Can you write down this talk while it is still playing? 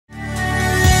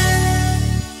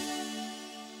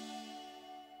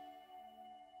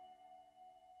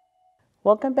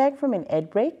Welcome back from an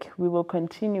ad break. We will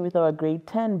continue with our grade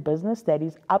 10 business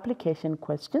studies application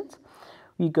questions.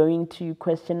 We're going to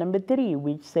question number 3,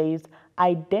 which says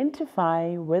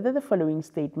identify whether the following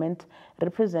statement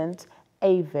represents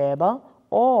a verbal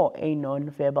or a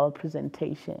non-verbal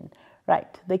presentation.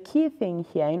 Right, the key thing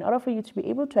here, in order for you to be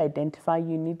able to identify,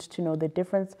 you need to know the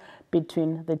difference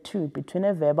between the two, between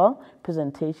a verbal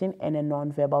presentation and a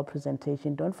non-verbal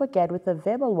presentation. Don't forget, with a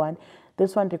verbal one,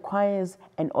 this one requires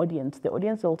an audience. The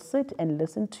audience will sit and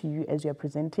listen to you as you're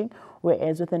presenting,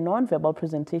 whereas with a non-verbal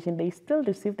presentation, they still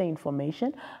receive the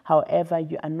information. However,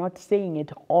 you are not saying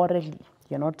it orally.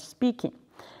 You're not speaking.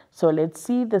 So let's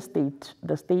see the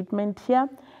statement here.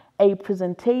 A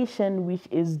presentation which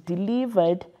is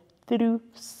delivered through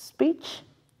speech.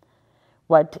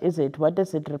 What is it? What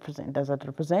does it represent? Does it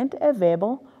represent a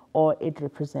verbal or it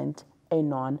represents a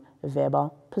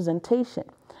non-verbal presentation?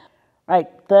 Right.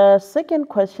 The second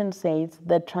question says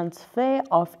the transfer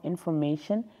of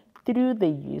information through the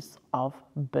use of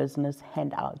business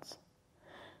handouts.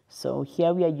 So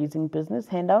here we are using business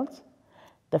handouts.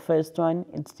 The first one,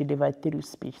 it's delivered through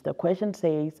speech. The question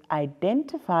says,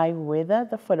 identify whether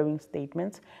the following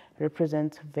statements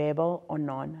represent verbal or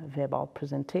non-verbal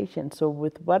presentation. So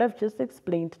with what I've just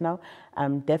explained now,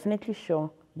 I'm definitely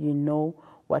sure you know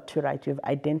what to write. You've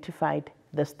identified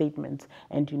the statements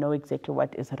and you know exactly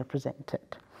what is represented.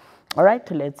 All right,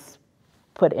 let's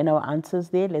put in our answers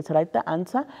there. Let's write the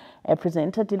answer. A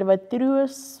presenter delivered through a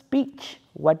speech.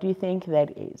 What do you think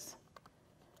that is?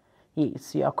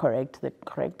 Yes, you are correct. The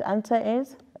correct answer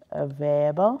is a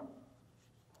verbal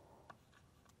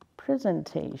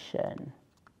presentation.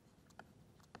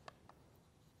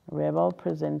 Verbal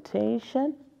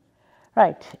presentation.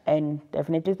 Right, and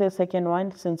definitely the second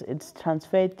one, since it's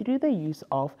transferred through the use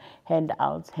of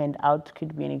handouts. Handout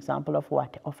could be an example of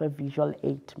what? Of a visual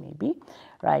aid, maybe.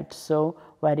 Right, so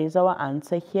what is our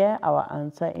answer here? Our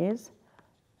answer is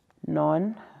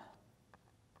non-verbal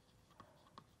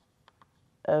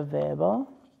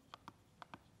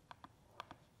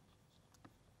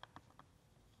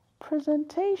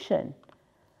presentation.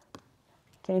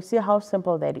 Can you see how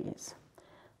simple that is?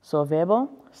 So verbal,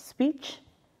 speech.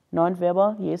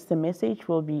 Non-verbal, yes, the message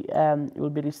will be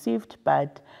received,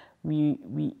 but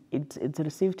it's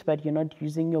received, but you're not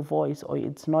using your voice, or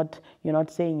you're not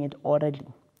saying it orally.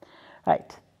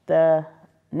 Right. The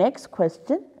next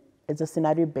question is a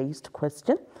scenario-based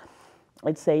question.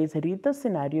 It says, read the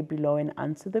scenario below and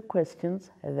answer the questions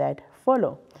that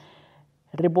follow.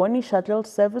 Reboni Shuttle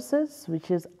Services, which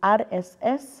is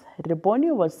RSS.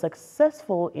 Reboni was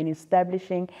successful in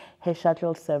establishing her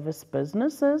shuttle service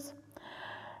businesses.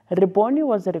 Reboni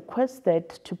was requested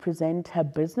to present her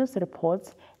business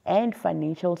reports and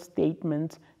financial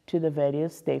statements to the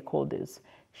various stakeholders.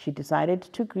 She decided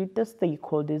to greet the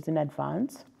stakeholders in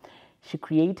advance. She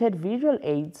created visual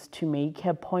aids to make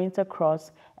her points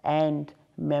across and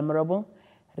memorable.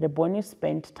 Reboni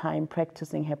spent time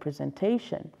practicing her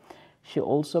presentation. She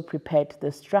also prepared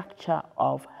the structure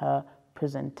of her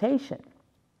presentation.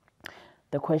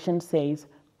 The question says,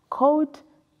 quote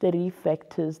 3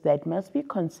 factors that must be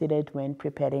considered when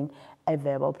preparing a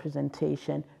verbal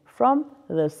presentation from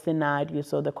the scenario.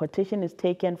 So the quotation is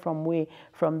taken from where?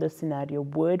 From the scenario,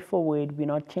 word for word. We're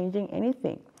not changing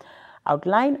anything.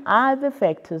 Outline are the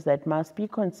factors that must be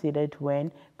considered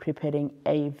when preparing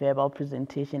a verbal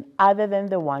presentation, other than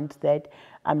the ones that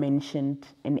are mentioned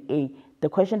in A. The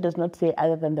question does not say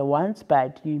other than the ones,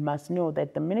 but you must know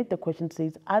that the minute the question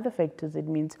says other factors, it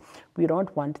means we don't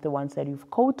want the ones that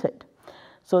you've quoted.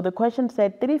 So the question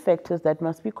said 3 factors that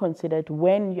must be considered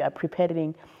when you are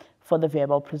preparing for the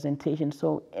verbal presentation.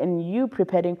 So in you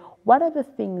preparing, what are the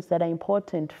things that are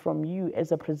important from you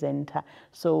as a presenter?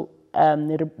 So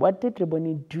what did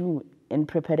Reboni do in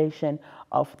preparation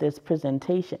of this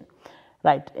presentation?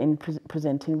 Right, in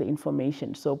presenting the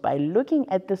information. So by looking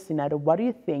at the scenario, what do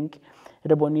you think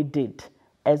Reboni did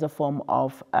as a form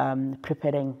of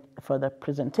preparing for the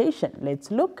presentation? Let's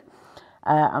look.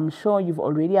 I'm sure you've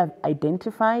already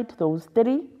identified those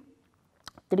three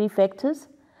factors.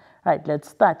 Right, let's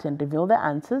start and reveal the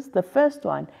answers. The first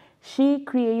one, she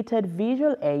created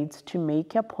visual aids to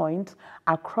make her points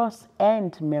across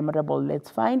and memorable. Let's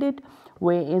find it.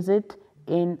 Where is it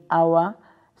in our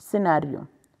scenario?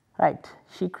 Right,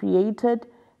 she created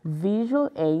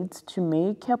visual aids to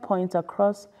make her points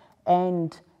across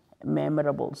and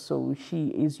memorable. So she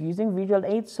is using visual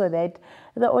aids so that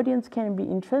the audience can be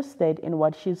interested in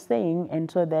what she's saying and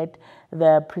so that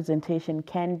the presentation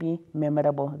can be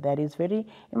memorable. That is very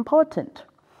important.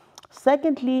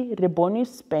 Secondly, Reboni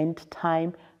spent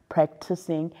time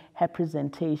practicing her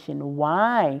presentation.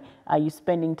 Why are you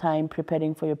spending time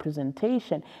preparing for your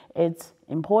presentation? It's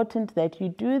important that you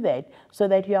do that so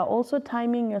that you are also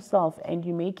timing yourself and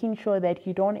you're making sure that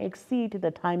you don't exceed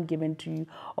the time given to you,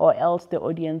 or else the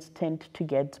audience tend to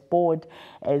get bored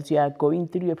as you are going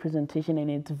through your presentation and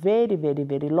it's very, very,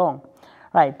 very long.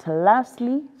 Right,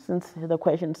 lastly, since the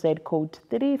question said quote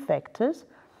 3 factors,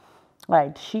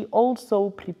 right, she also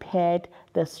prepared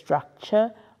the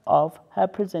structure of her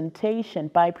presentation.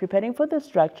 By preparing for the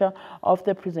structure of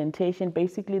the presentation,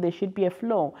 basically there should be a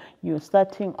flow. You're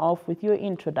starting off with your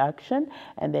introduction,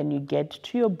 and then you get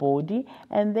to your body,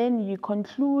 and then you're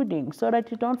concluding, so that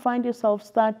you don't find yourself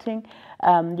starting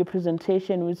your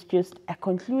presentation with just a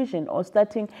conclusion, or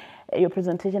starting your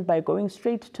presentation by going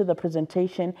straight to the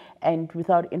presentation and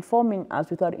without informing us,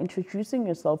 without introducing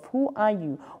yourself. Who are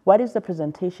you? What is the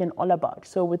presentation all about?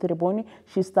 So with Reboni,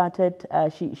 she started,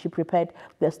 she prepared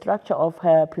the structure of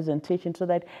her presentation so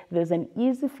that there's an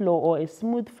easy flow or a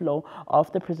smooth flow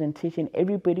of the presentation.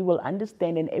 Everybody will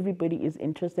understand and everybody is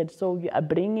interested. So you are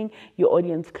bringing your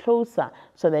audience closer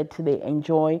so that they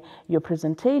enjoy your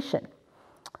presentation.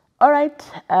 All right.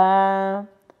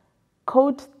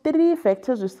 Code 3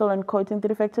 factors, we're still on coding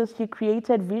 3 factors. She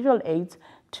created visual aids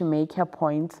to make her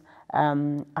points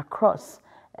across.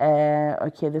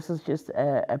 Okay, this is just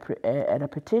a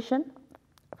repetition.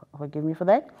 Forgive me for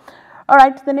that. All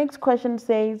right, the next question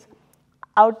says,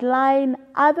 outline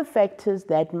other factors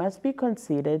that must be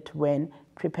considered when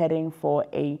preparing for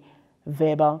a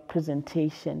verbal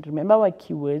presentation. Remember, our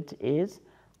keyword is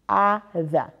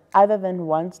other than the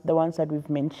ones that we've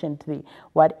mentioned.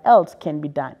 What else can be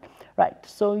done? Right,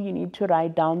 so you need to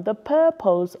write down the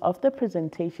purpose of the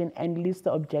presentation and list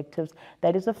the objectives.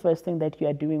 That is the first thing that you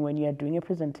are doing when you are doing a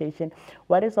presentation.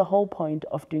 What is the whole point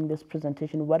of doing this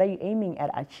presentation? What are you aiming at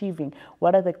achieving?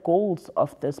 What are the goals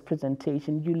of this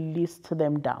presentation? You list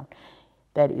them down.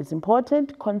 That is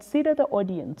important. Consider the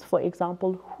audience. For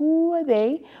example, who are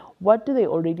they? What do they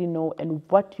already know? And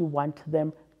what you want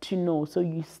them to know. So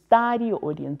you study your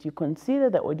audience, you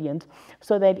consider the audience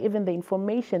so that even the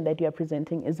information that you are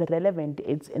presenting is relevant,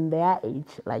 it's in their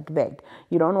age, like that.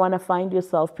 You don't want to find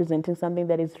yourself presenting something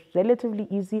that is relatively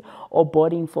easy or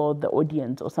boring for the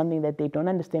audience, or something that they don't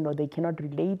understand or they cannot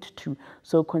relate to.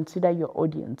 So consider your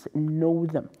audience, know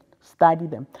them, study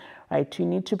them. Right, you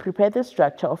need to prepare the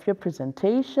structure of your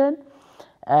presentation.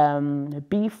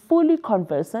 Be fully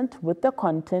conversant with the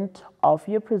content of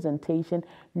your presentation.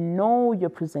 Know your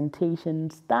presentation,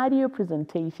 study your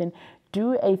presentation,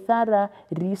 do a thorough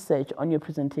research on your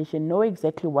presentation, know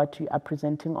exactly what you are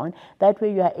presenting on. That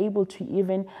way you are able to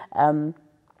even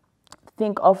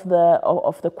think of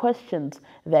the questions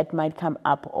that might come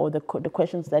up, or the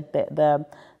questions that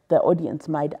the audience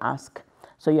might ask.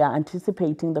 So you are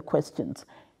anticipating the questions.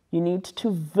 You need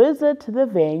to visit the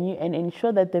venue and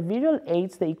ensure that the visual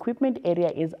aids, the equipment area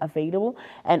is available,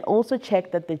 and also check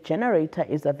that the generator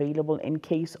is available in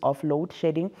case of load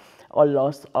shedding or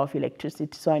loss of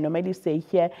electricity. So I normally say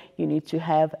here, you need to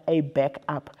have a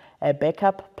backup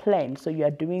plan. So you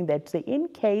are doing that. So in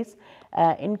case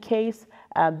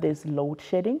there's load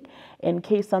shedding, in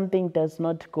case something does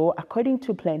not go according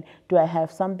to plan, do I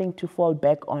have something to fall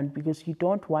back on? Because you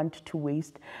don't want to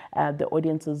waste the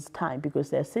audience's time, because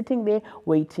they're sitting there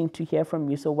waiting to hear from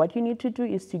you. So what you need to do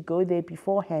is to go there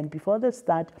beforehand, before the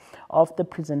start of the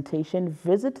presentation,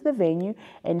 visit the venue,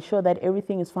 ensure that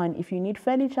everything is fine. If you need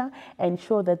furniture,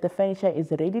 ensure that the furniture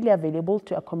is readily available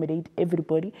to accommodate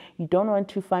everybody. You don't want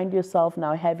to find yourself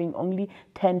now having only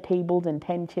 10 tables and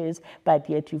 10 chairs, but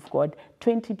yet you've got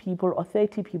 20 people or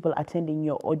 30 people attending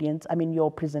your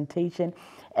your presentation,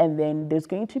 and then there's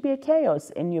going to be a chaos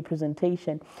in your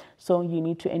presentation. So you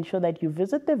need to ensure that you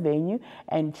visit the venue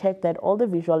and check that all the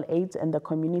visual aids and the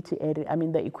community area,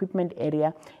 the equipment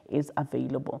area is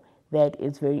available. That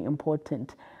is very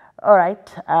important. All right.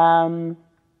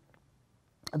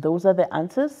 Those are the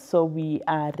answers. So we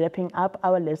are wrapping up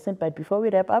our lesson, but before we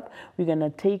wrap up, we're going to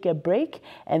take a break,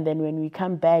 and then when we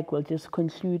come back, we'll just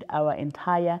conclude our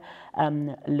entire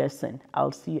lesson.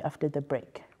 I'll see you after the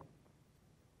break.